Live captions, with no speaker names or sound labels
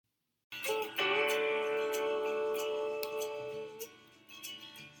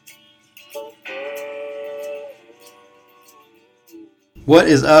What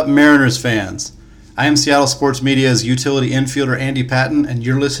is up, Mariners fans? I am Seattle Sports Media's utility infielder Andy Patton, and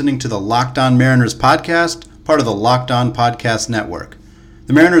you're listening to the Locked On Mariners podcast, part of the Locked On Podcast Network.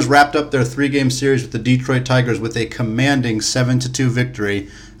 The Mariners wrapped up their three-game series with the Detroit Tigers with a commanding 7-2 victory,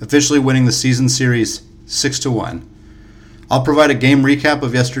 officially winning the season series 6-1. I'll provide a game recap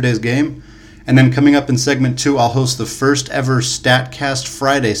of yesterday's game, and then coming up in segment 2, I'll host the first ever StatCast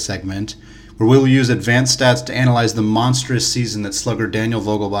Friday segment, where we will use advanced stats to analyze the monstrous season that slugger Daniel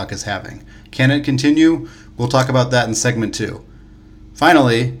Vogelbach is having. Can it continue? We'll talk about that in segment 2.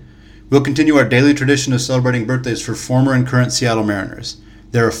 Finally, we'll continue our daily tradition of celebrating birthdays for former and current Seattle Mariners.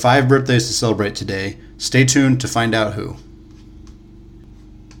 There are 5 birthdays to celebrate today. Stay tuned to find out who.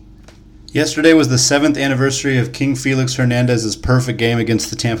 Yesterday was the 7th anniversary of King Felix Hernandez's perfect game against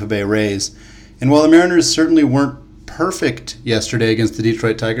the Tampa Bay Rays. And while the Mariners certainly weren't perfect yesterday against the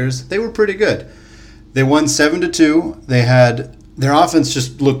Detroit Tigers, they were pretty good. They won 7-2. Their offense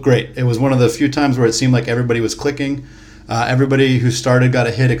just looked great. It was one of the few times where it seemed like everybody was clicking. Everybody who started got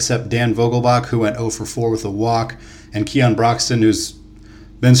a hit except Dan Vogelbach, who went 0 for 4 with a walk, and Keon Broxton, who's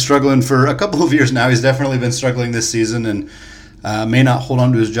been struggling for a couple of years now. He's definitely been struggling this season and may not hold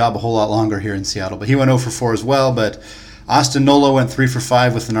on to his job a whole lot longer here in Seattle. But he went 0 for 4 as well. But Austin Nola went 3 for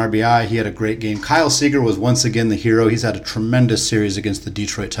 5 with an RBI. He had a great game. Kyle Seager was once again the hero. He's had a tremendous series against the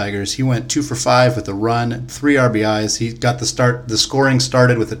Detroit Tigers. He went 2 for 5 with a run, 3 RBIs. He got the scoring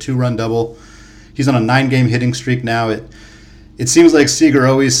started with a 2-run double. He's on a 9-game hitting streak now. It seems like Seager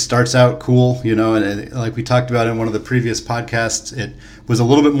always starts out cool, and like we talked about in one of the previous podcasts, it was a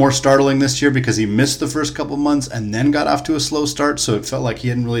little bit more startling this year because he missed the first couple months and then got off to a slow start, so it felt like he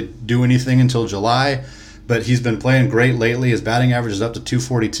didn't really do anything until July. But he's been playing great lately. His batting average is up to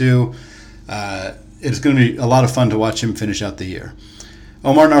 242. It's going to be a lot of fun to watch him finish out the year.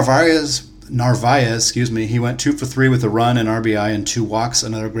 Omar Narvaez, he went 2 for 3 with a run, an RBI, and 2 walks.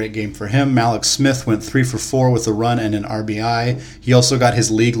 Another great game for him. Malik Smith went 3 for 4 with a run and an RBI. He also got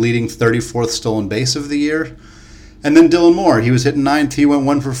his league-leading 34th stolen base of the year. And then Dylan Moore, he was hitting 9th. He went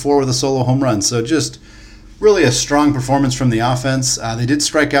 1 for 4 with a solo home run. So just really a strong performance from the offense. They did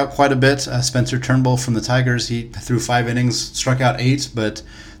strike out quite a bit. Spencer Turnbull from the Tigers, he threw 5 innings, struck out 8, but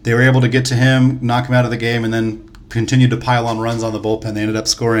they were able to get to him, knock him out of the game, and then continued to pile on runs on the bullpen. They ended up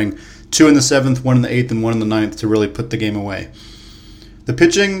scoring 2 in the 7th, 1 in the 8th, and 1 in the 9th to really put the game away. The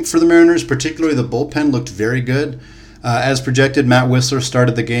pitching for the Mariners, particularly the bullpen, looked very good. As projected, Matt Whistler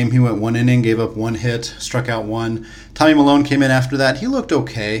started the game. He went 1 inning, gave up 1 hit, struck out 1. Tommy Milone came in after that. He looked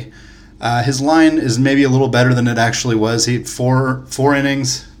okay. His line is maybe a little better than it actually was. He had 4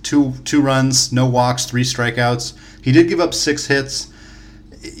 innings, 2 runs, no walks, 3 strikeouts. He did give up 6 hits.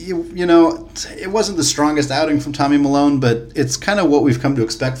 It wasn't the strongest outing from Tommy Milone, but it's kind of what we've come to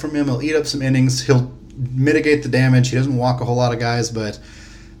expect from him. He'll eat up some innings. He'll mitigate the damage. He doesn't walk a whole lot of guys, but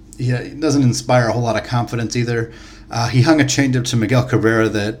he doesn't inspire a whole lot of confidence either. He hung a changeup to Miguel Cabrera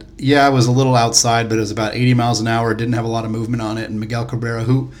that, was a little outside, but it was about 80 miles an hour. Didn't have a lot of movement on it. And Miguel Cabrera,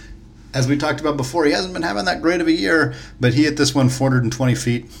 who, as we talked about before, he hasn't been having that great of a year, but he hit this one 420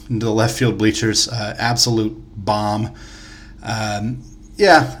 feet into the left field bleachers. Absolute bomb. I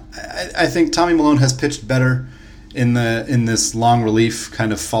think Tommy Milone has pitched better in this long relief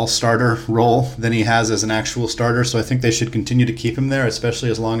kind of false starter role than he has as an actual starter. So I think they should continue to keep him there, especially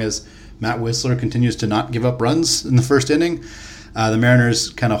as long as Matt Whistler continues to not give up runs in the first inning. The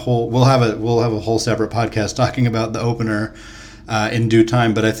Mariners we'll have a whole separate podcast talking about the opener in due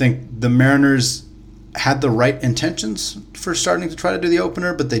time. But I think the Mariners had the right intentions for starting to try to do the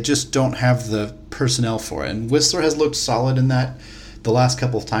opener, but they just don't have the personnel for it. And Whistler has looked solid in that the last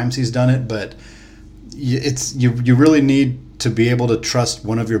couple of times he's done it, but you really need to be able to trust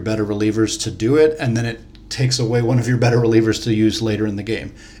one of your better relievers to do it, and then it takes away one of your better relievers to use later in the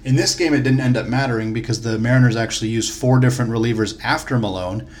game. In this game, it didn't end up mattering because the Mariners actually used 4 different relievers after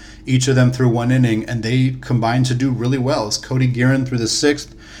Milone, each of them threw 1 inning, and they combined to do really well. As Cody Guerin through the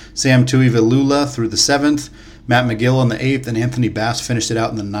 6th, Sam Tuivelula through the 7th, Matt McGill in the 8th, and Anthony Bass finished it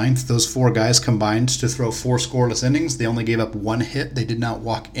out in the 9th. Those 4 guys combined to throw 4 scoreless innings. They only gave up 1 hit. They did not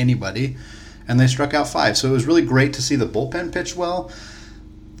walk anybody, and they struck out 5. So it was really great to see the bullpen pitch well.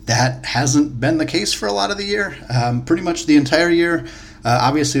 That hasn't been the case for a lot of the year, pretty much the entire year.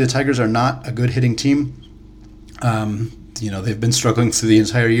 Obviously, the Tigers are not a good hitting team. They've been struggling through the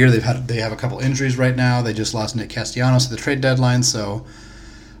entire year. They have a couple injuries right now. They just lost Nick Castellanos at the trade deadline, so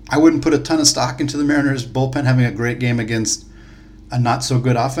I wouldn't put a ton of stock into the Mariners bullpen having a great game against a not so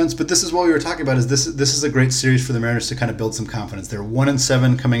good offense. But this is what we were talking about. This is a great series for the Mariners to kind of build some confidence. They're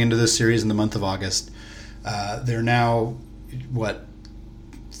 1-7 coming into this series in the month of August. They're now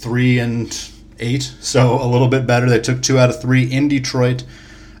 3-8 8, so a little bit better. They took 2 out of 3 in Detroit.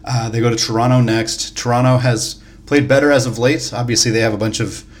 They go to Toronto next. Toronto has played better as of late. Obviously, they have a bunch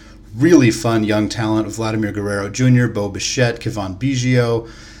of really fun young talent: Vladimir Guerrero Jr., Bo Bichette, Kevon Biggio.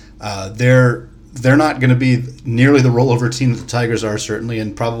 They're not going to be nearly the rollover team that the Tigers are, certainly,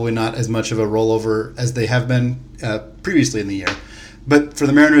 and probably not as much of a rollover as they have been previously in the year. But for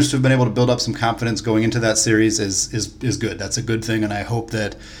the Mariners to have been able to build up some confidence going into that series is good. That's a good thing, and I hope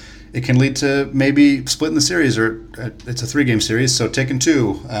that it can lead to maybe splitting the series, or it's a 3-game series, so taking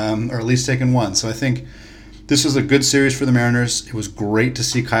 2, or at least taking 1. So I think this was a good series for the Mariners. It was great to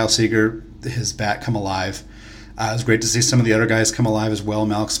see Kyle Seager, his bat, come alive. It was great to see some of the other guys come alive as well.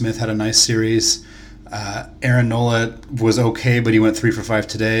 Mallex Smith had a nice series. Aaron Nola was okay, but he went 3 for 5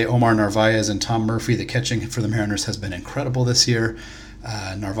 today. Omar Narvaez and Tom Murphy, the catching for the Mariners, has been incredible this year.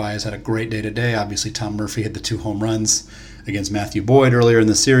 Narvaez had a great day today. Obviously, Tom Murphy hit the 2 home runs against Matthew Boyd earlier in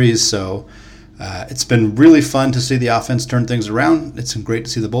the series. So it's been really fun to see the offense turn things around. It's been great to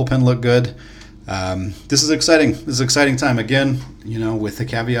see the bullpen look good. This is exciting. This is an exciting time. Again, with the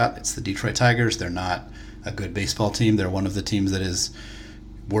caveat, it's the Detroit Tigers. They're not a good baseball team. They're one of the teams that is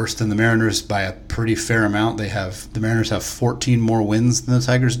worse than the Mariners by a pretty fair amount. The Mariners have 14 more wins than the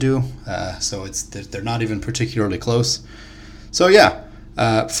Tigers do, so they're not even particularly close. So yeah,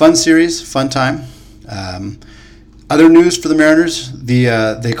 fun series, fun time. Other news for the Mariners: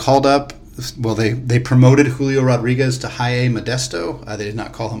 they called up. Well, they promoted Julio Rodriguez to High A Modesto. They did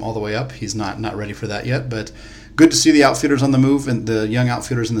not call him all the way up. He's not ready for that yet, but good to see the outfielders on the move and the young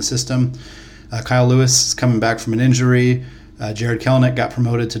outfielders in the system. Kyle Lewis is coming back from an injury. Jared Kelenic got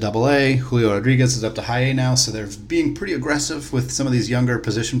promoted to Double A. Julio Rodriguez is up to High A now, so they're being pretty aggressive with some of these younger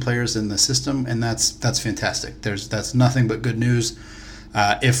position players in the system, and that's fantastic. That's nothing but good news.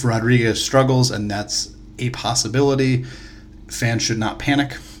 If Rodriguez struggles, and that's a possibility, fans should not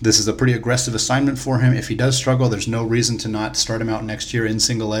panic. This is a pretty aggressive assignment for him. If he does struggle, there's no reason to not start him out next year in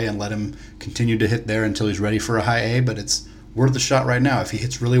Single A and let him continue to hit there until he's ready for a High A, but it's worth a shot right now. If he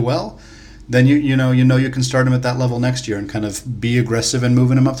hits really well, then you know you can start him at that level next year and kind of be aggressive in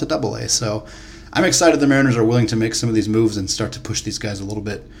moving him up to Double A. So I'm excited the Mariners are willing to make some of these moves and start to push these guys a little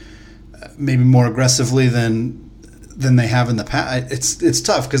bit, maybe more aggressively than they have in the past. It's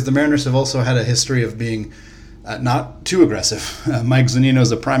tough because the Mariners have also had a history of being not too aggressive. Mike Zunino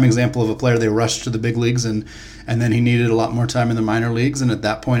is a prime example of a player they rushed to the big leagues, and then he needed a lot more time in the minor leagues, and at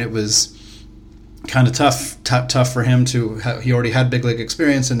that point it was kind of tough for him he already had big league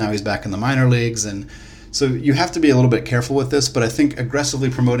experience, and now he's back in the minor leagues, and so you have to be a little bit careful with this. But I think aggressively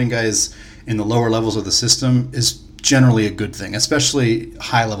promoting guys in the lower levels of the system is generally a good thing, especially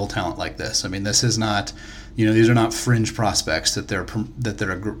high level talent like this. I mean, this is not, these are not fringe prospects that they're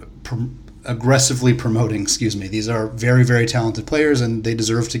aggressively promoting. These are very, very talented players, and they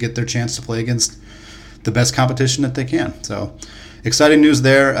deserve to get their chance to play against the best competition that they can. So exciting news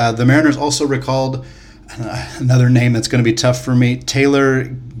there. The Mariners also recalled another name that's going to be tough for me, Taylor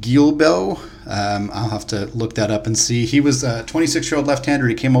Guilbeau. I'll have to look that up and see. He was a 26-year-old left-hander.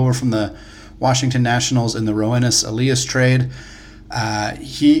 He came over from the Washington Nationals in the Roenis Elias trade.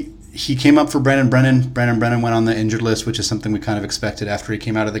 He came up for Brandon Brennan. Brandon Brennan went on the injured list, which is something we kind of expected after he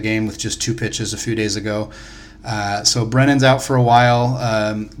came out of the game with just 2 pitches a few days ago. So Brennan's out for a while.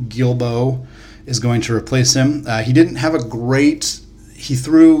 Guilbeau is going to replace him. He didn't have he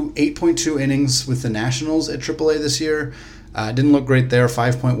threw 8.2 innings with the Nationals at AAA this year. Didn't look great there,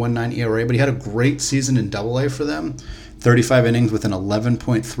 5.19 ERA, but he had a great season in AA for them. 35 innings with an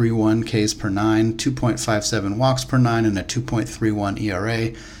 11.31 Ks per 9, 2.57 walks per 9, and a 2.31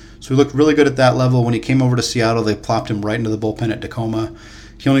 ERA. So he looked really good at that level. When he came over to Seattle, they plopped him right into the bullpen at Tacoma.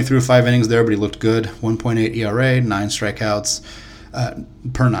 He only threw 5 innings there, but he looked good. 1.8 ERA, 9 strikeouts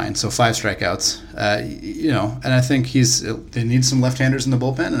per 9, so 5 strikeouts. And I think they need some left-handers in the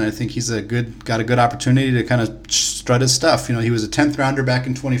bullpen, and I think he's got a good opportunity to kind of strut his stuff. He was a 10th rounder back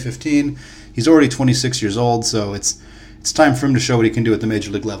in 2015. He's already 26 years old, so it's time for him to show what he can do at the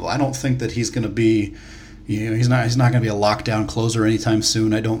major league level. I don't think that he's going to be, he's not going to be a lockdown closer anytime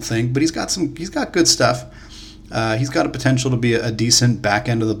soon, I don't think, but he's got good stuff. He's got a potential to be a decent back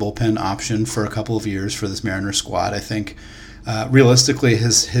end of the bullpen option for a couple of years for this Mariners squad. I think realistically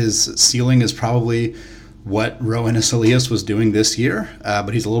his ceiling is probably what Roenis Elias was doing this year,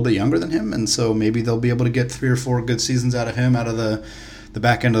 but he's a little bit younger than him, and so maybe they'll be able to get 3 or 4 good seasons out of him out of the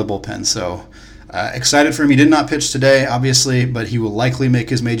back end of the bullpen. So excited for him. He did not pitch today, obviously, but he will likely make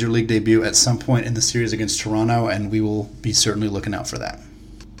his major league debut at some point in the series against Toronto, and we will be certainly looking out for that.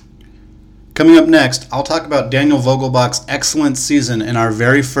 Coming up next, I'll talk about Daniel Vogelbach's excellent season in our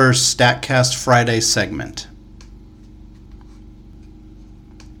very first StatCast Friday segment.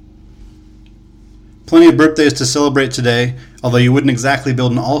 Plenty of birthdays to celebrate today, although you wouldn't exactly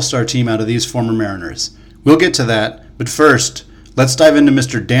build an all-star team out of these former Mariners. We'll get to that, but first, let's dive into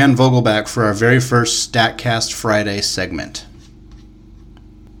Mr. Dan Vogelbach for our very first StatCast Friday segment.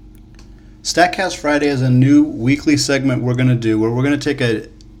 StatCast Friday is a new weekly segment we're going to do where we're going to take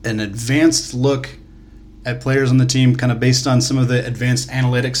an advanced look at players on the team, kind of based on some of the advanced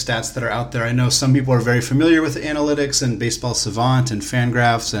analytics stats that are out there. I know some people are very familiar with analytics and Baseball Savant and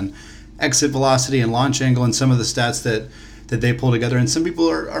Fangraphs and exit velocity and launch angle and some of the stats that they pull together, and some people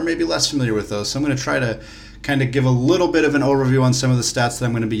are maybe less familiar with those. So I'm going to try to kind of give a little bit of an overview on some of the stats that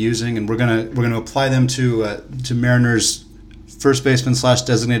I'm going to be using, and we're going to apply them to Mariners first baseman /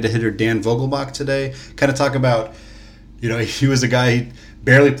 designated hitter Dan Vogelbach today. Kind of talk about, he was a guy, he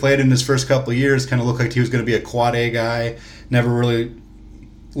barely played in his first couple of years, kind of looked like he was going to be a quad A guy, never really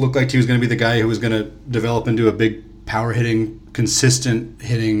looked like he was going to be the guy who was going to develop into a big power hitting, consistent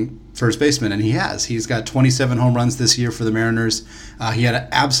hitting first baseman, and he has. He's got 27 home runs this year for the Mariners. He had an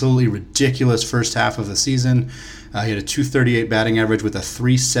absolutely ridiculous first half of the season. He had a .238 batting average with a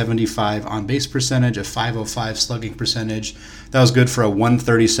 .375 on-base percentage, a .505 slugging percentage. That was good for a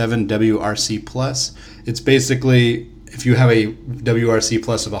 .137 WRC plus. It's basically, if you have a WRC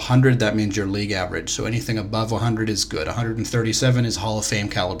plus of 100, that means your league average. So anything above 100 is good. 137 is Hall of Fame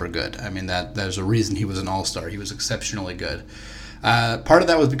caliber good. I mean, there's a reason he was an all-star. He was exceptionally good. Part of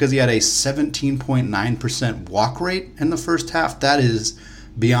that was because he had a 17.9% walk rate in the first half. That is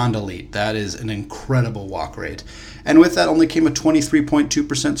beyond elite. That is an incredible walk rate. And with that only came a 23.2%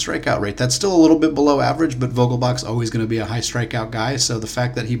 strikeout rate. That's still a little bit below average, but Vogelbach's always going to be a high strikeout guy, so the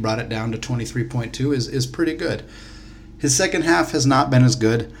fact that he brought it down to 23.2 is pretty good. His second half has not been as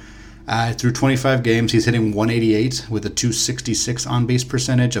good. Through 25 games, he's hitting .188 with a .266 on-base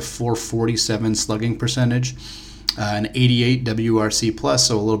percentage, a .447 slugging percentage, an .88 WRC plus,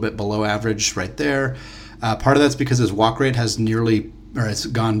 so a little bit below average right there. Part of that's because his walk rate has it's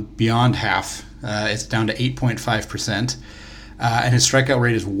gone beyond half. It's down to 8.5%. And his strikeout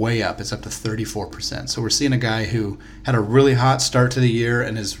rate is way up. It's up to 34%. So we're seeing a guy who had a really hot start to the year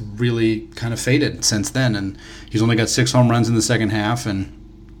and has really kind of faded since then. And he's only got 6 home runs in the second half. And,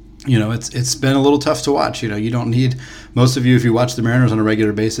 it's been a little tough to watch. You don't need, most of you, if you watch the Mariners on a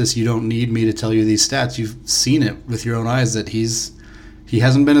regular basis, you don't need me to tell you these stats. You've seen it with your own eyes that he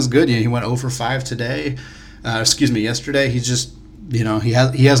hasn't been as good. He went 0 for 5 today. Yesterday. He's just, he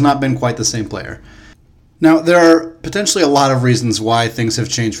has not been quite the same player. Now, there are potentially a lot of reasons why things have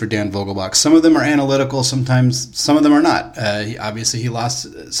changed for Dan Vogelbach. Some of them are analytical, sometimes some of them are not. He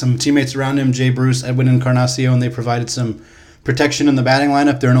lost some teammates around him, Jay Bruce, Edwin Encarnacion, and they provided some protection in the batting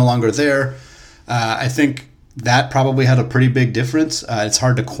lineup. They're no longer there. I think that probably had a pretty big difference. It's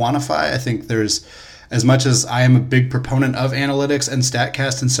hard to quantify. I think there's, as much as I am a big proponent of analytics and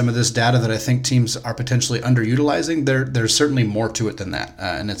StatCast and some of this data that I think teams are potentially underutilizing, there's certainly more to it than that.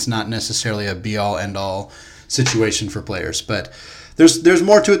 And it's not necessarily a be-all, end-all situation for players. But there's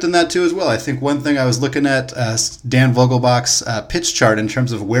more to it than that, too, as well. I think one thing I was looking at Dan Vogelbach's pitch chart in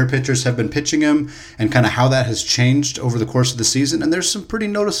terms of where pitchers have been pitching him and kind of how that has changed over the course of the season, and there's some pretty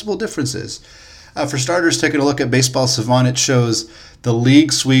noticeable differences. For starters, taking a look at Baseball Savant, it shows the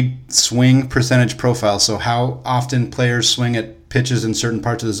league swing percentage profile, so how often players swing at pitches in certain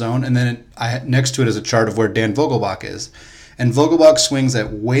parts of the zone, and then next to it is a chart of where Dan Vogelbach is. And Vogelbach swings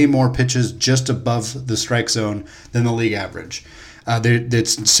at way more pitches just above the strike zone than the league average.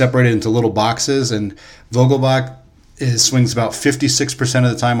 It's separated into little boxes, and Vogelbach swings about 56%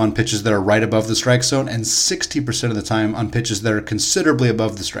 of the time on pitches that are right above the strike zone and 60% of the time on pitches that are considerably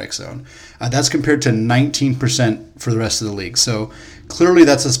above the strike zone. That's compared to 19% for the rest of the league. So clearly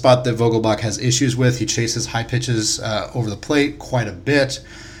that's a spot that Vogelbach has issues with. He chases high pitches over the plate quite a bit.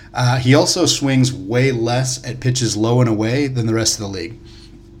 He also swings way less at pitches low and away than the rest of the league.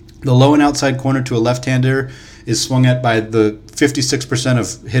 The low and outside corner to a left-hander is swung at by the 56%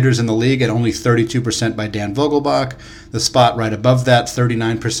 of hitters in the league and only 32% by Dan Vogelbach. The spot right above that,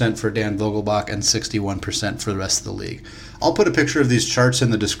 39% for Dan Vogelbach and 61% for the rest of the league. I'll put a picture of these charts in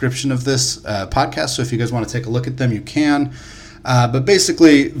the description of this podcast, so if you guys want to take a look at them, you can. But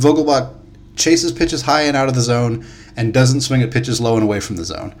basically, Vogelbach chases pitches high and out of the zone and doesn't swing at pitches low and away from the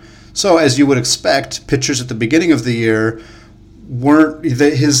zone. So as you would expect, pitchers at the beginning of the year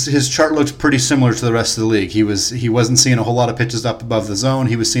his chart looked pretty similar to the rest of the league. He wasn't seeing a whole lot of pitches up above the zone.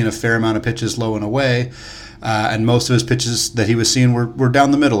 He was seeing a fair amount of pitches low and away, and most of his pitches that he was seeing were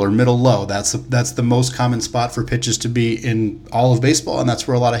down the middle or middle low. That's the most common spot for pitches to be in all of baseball, and that's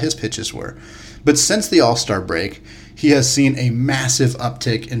where a lot of his pitches were. But since the All-Star break, he has seen a massive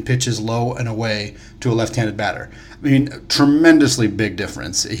uptick in pitches low and away to a left-handed batter. I mean, tremendously big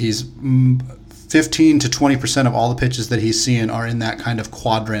difference. He's 15 to 20% of all the pitches that he's seeing are in that kind of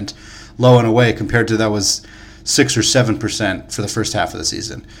quadrant, low and away, compared to that was 6 or 7% for the first half of the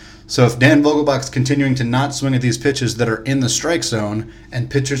season. So if Dan Vogelbach's continuing to not swing at these pitches that are in the strike zone, and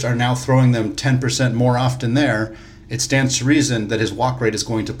pitchers are now throwing them 10% more often there, it stands to reason that his walk rate is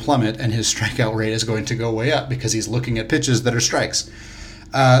going to plummet and his strikeout rate is going to go way up because he's looking at pitches that are strikes.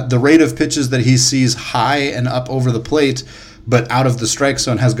 The rate of pitches that he sees high and up over the plate but out of the strike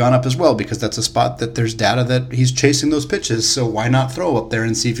zone has gone up as well, because that's a spot that there's data that he's chasing those pitches, so why not throw up there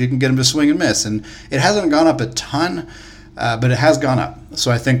and see if you can get him to swing and miss? And it hasn't gone up a ton, but it has gone up.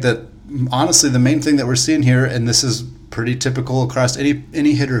 So I think that, honestly, the main thing that we're seeing here, and this is pretty typical across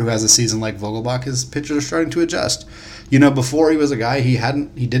any hitter who has a season like Vogelbach, is pitchers are starting to adjust. Before he was a guy,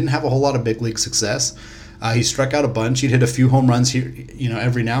 he didn't have a whole lot of big league success. He struck out a bunch. He'd hit a few home runs here,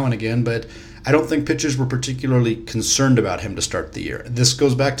 every now and again, but I don't think pitchers were particularly concerned about him to start the year. This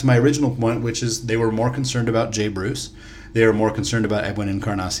goes back to my original point, which is they were more concerned about Jay Bruce. They were more concerned about Edwin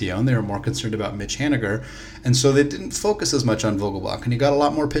Encarnacion. They were more concerned about Mitch Haniger. And so they didn't focus as much on Vogelbach. And he got a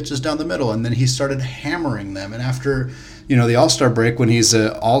lot more pitches down the middle. And then he started hammering them. And after, the All-Star break, when he's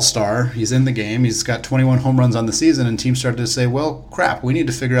an All-Star, he's in the game, he's got 21 home runs on the season, and teams started to say, well, crap, we need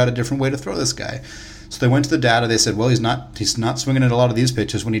to figure out a different way to throw this guy. So they went to the data. They said, well, he's not swinging at a lot of these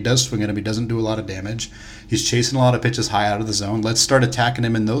pitches. When he does swing at them, he doesn't do a lot of damage. He's chasing a lot of pitches high out of the zone. Let's start attacking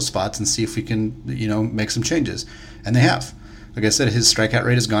him in those spots and see if we can, make some changes. And they have. Like I said, his strikeout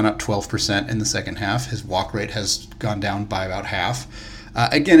rate has gone up 12% in the second half. His walk rate has gone down by about half.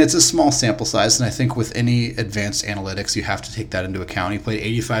 Again, it's a small sample size, and I think with any advanced analytics, you have to take that into account. He played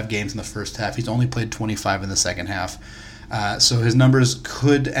 85 games in the first half. He's only played 25 in the second half. So his numbers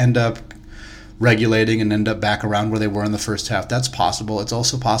could end up regulating and end up back around where they were in the first half. That's possible. It's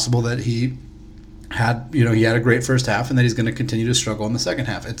also possible that he had a great first half and that he's going to continue to struggle in the second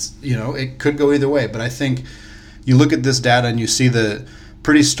half. It could go either way, but I think you look at this data and you see the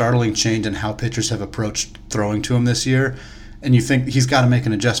pretty startling change in how pitchers have approached throwing to him this year, and you think he's got to make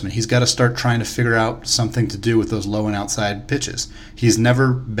an adjustment. He's got to start trying to figure out something to do with those low and outside pitches. He's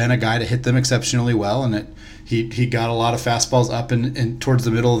never been a guy to hit them exceptionally well, and he got a lot of fastballs up and towards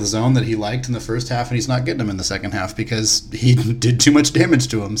the middle of the zone that he liked in the first half, and he's not getting them in the second half because he did too much damage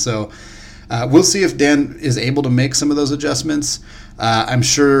to him. So we'll see if Dan is able to make some of those adjustments. I'm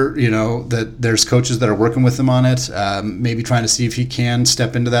sure, that there's coaches that are working with him on it, maybe trying to see if he can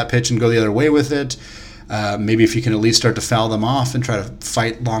step into that pitch and go the other way with it. Maybe if he can at least start to foul them off and try to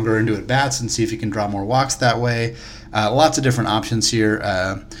fight longer into at-bats and see if he can draw more walks that way. Lots of different options here.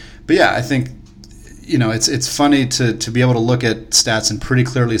 But yeah, I think, it's funny to be able to look at stats and pretty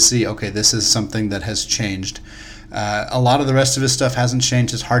clearly see, okay, this is something that has changed. A lot of the rest of his stuff hasn't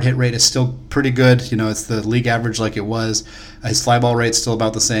changed. His hard hit rate is still pretty good. It's the league average like it was. His fly ball rate's still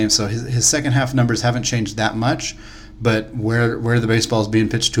about the same. So his second half numbers haven't changed that much. But where the baseball is being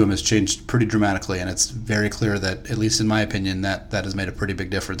pitched to him has changed pretty dramatically. And it's very clear that, at least in my opinion, that has made a pretty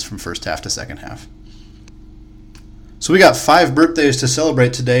big difference from first half to second half. So we got 5 birthdays to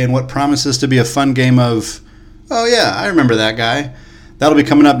celebrate today in what promises to be a fun game of, oh yeah, I remember that guy. That'll be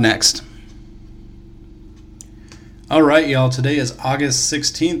coming up next. All right, y'all, today is August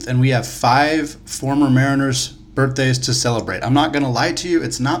 16th, and we have 5 former Mariners birthdays to celebrate. I'm not going to lie to you,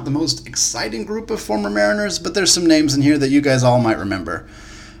 it's not the most exciting group of former Mariners, but there's some names in here that you guys all might remember.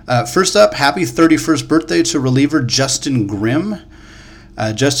 First up, happy 31st birthday to reliever Justin Grimm.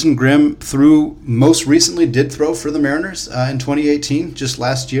 Justin Grimm most recently did throw for the Mariners in 2018, just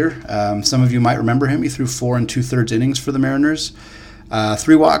last year. Some of you might remember him. He threw 4 2/3 innings for the Mariners.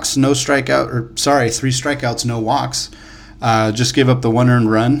 3 walks, 3 strikeouts, no walks. Just gave up the 1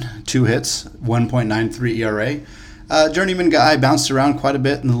 earned run, 2 hits, 1.93 ERA. Journeyman guy, bounced around quite a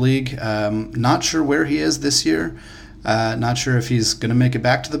bit in the league. Not sure where he is this year. Not sure if he's going to make it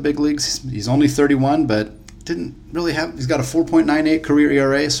back to the big leagues. He's only 31, but he's got a 4.98 career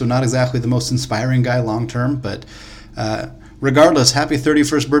ERA, so not exactly the most inspiring guy long term. But regardless, happy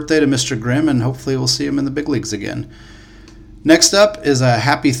 31st birthday to Mr. Grimm, and hopefully we'll see him in the big leagues again. Next up is a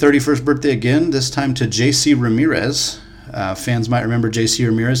happy 31st birthday again, this time to J.C. Ramirez. Fans might remember J.C.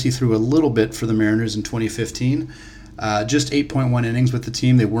 Ramirez. He threw a little bit for the Mariners in 2015. Just 8.1 innings with the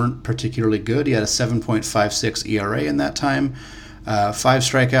team. They weren't particularly good. He had a 7.56 ERA in that time. 5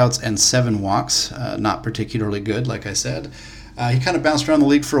 strikeouts and 7 walks. Not particularly good, like I said. He kind of bounced around the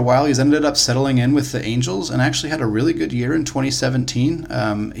league for a while. He's ended up settling in with the Angels and actually had a really good year in 2017.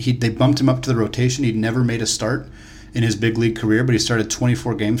 They bumped him up to the rotation. He'd never made a start in his big league career, but he started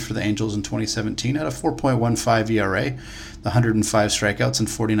 24 games for the Angels in 2017, had a 4.15 ERA, 105 strikeouts and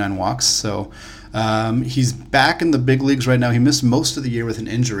 49 walks. So he's back in the big leagues right now. He missed most of the year with an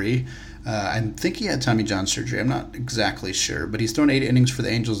injury. I think he had Tommy John surgery. I'm not exactly sure, but he's thrown 8 innings for the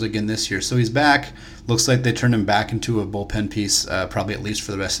Angels again this year. So he's back. Looks like they turned him back into a bullpen piece, probably at least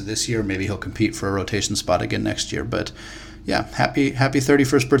for the rest of this year. Maybe he'll compete for a rotation spot again next year. But yeah, happy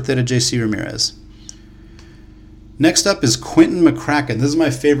 31st birthday to JC Ramirez. Next up is Quentin McCracken. This is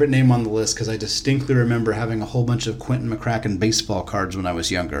my favorite name on the list because I distinctly remember having a whole bunch of Quentin McCracken baseball cards when I was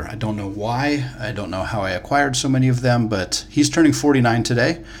younger. I don't know why. I don't know how I acquired so many of them, but he's turning 49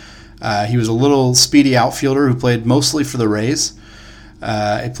 today. He was a little speedy outfielder who played mostly for the Rays.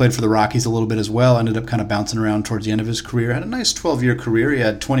 He played for the Rockies a little bit as well. Ended up kind of bouncing around towards the end of his career. Had a nice 12-year career. He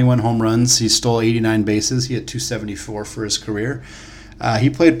had 21 home runs. He stole 89 bases. He had 274 for his career.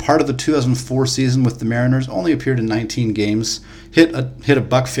 He played part of the 2004 season with the Mariners. Only appeared in 19 games. Hit a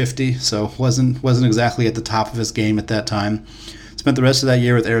 $150, so wasn't exactly at the top of his game at that time. Spent the rest of that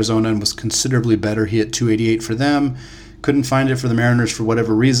year with Arizona and was considerably better. He hit 288 for them. Couldn't find it for the Mariners for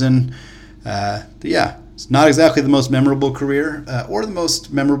whatever reason. It's not exactly the most memorable career or the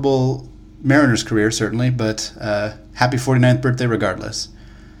most memorable Mariners career, certainly, but happy 49th birthday regardless.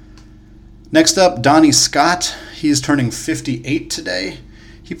 Next up, Donnie Scott. He's turning 58 today.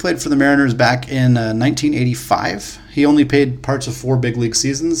 He played for the Mariners back in 1985. He only played parts of 4 big league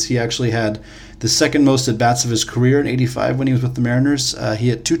seasons. He actually had the second most at-bats of his career in 85 when he was with the Mariners. He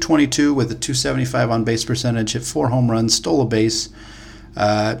hit 222 with a 275 on-base percentage, hit 4 home runs, stole a base.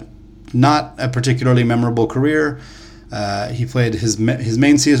 Not a particularly memorable career. He played his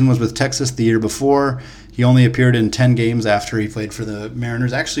main season was with Texas the year before. He only appeared in 10 games after he played for the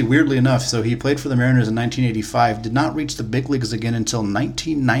Mariners. Actually, weirdly enough, so he played for the Mariners in 1985, did not reach the big leagues again until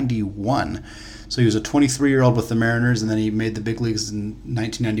 1991. So he was a 23-year-old with the Mariners, and then he made the big leagues in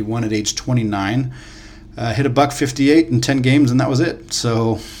 1991 at age 29. Hit a $158 in 10 games, and that was it.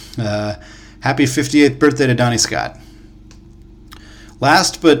 So happy 58th birthday to Donnie Scott.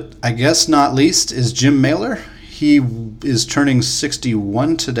 Last, but I guess not least, is Jim Mailer. He is turning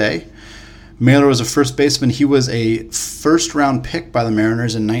 61 today. Mailer was a first baseman. He was a first-round pick by the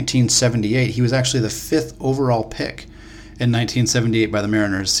Mariners in 1978. He was actually the 5th overall pick in 1978 by the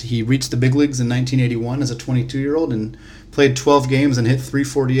Mariners. He reached the big leagues in 1981 as a 22-year-old and played 12 games and hit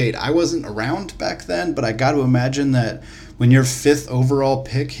 .348. I wasn't around back then, but I got to imagine that when your 5th overall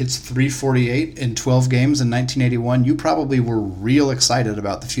pick hits .348 in 12 games in 1981, you probably were real excited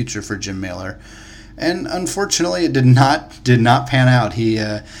about the future for Jim Mailer. And unfortunately, it did not pan out.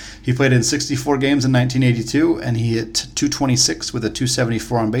 He played in 64 games in 1982, and he hit .226 with a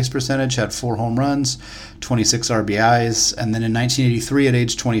 .274 on base percentage, had 4 home runs, 26 RBIs, and then in 1983 at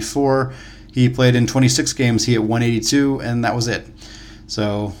age 24, he played in 26 games, he hit .182, and that was it.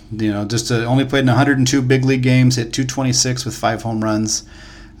 So, only played in 102 big league games, hit .226 with 5 home runs.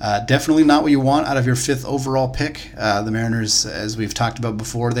 Definitely not what you want out of your 5th overall pick. The Mariners, as we've talked about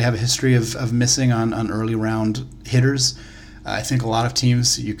before, they have a history of missing on early round hitters. I think a lot of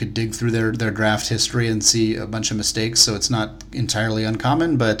teams, you could dig through their draft history and see a bunch of mistakes, so it's not entirely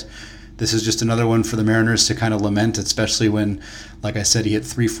uncommon, but this is just another one for the Mariners to kind of lament, especially when, like I said, he hit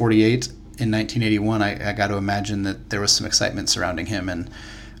 .348 in 1981. I got to imagine that there was some excitement surrounding him, and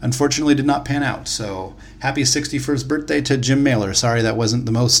unfortunately did not pan out. So happy 61st birthday to Jim Mailer. Sorry that wasn't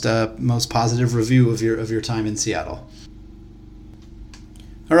the most positive review of your time in Seattle.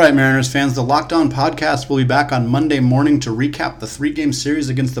 All right, Mariners fans, the Locked On Podcast will be back on Monday morning to recap the 3-game series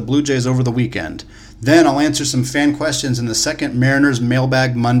against the Blue Jays over the weekend. Then I'll answer some fan questions in the second Mariners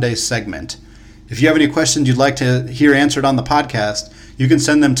Mailbag Monday segment. If you have any questions you'd like to hear answered on the podcast, you can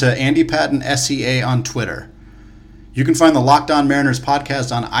send them to Andy Patton SEA on Twitter. You can find the Locked On Mariners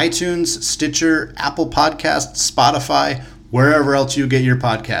podcast on iTunes, Stitcher, Apple Podcasts, Spotify, wherever else you get your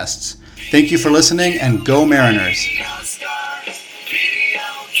podcasts. Thank you for listening, and go Mariners.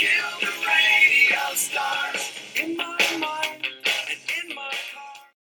 Kill the radio star.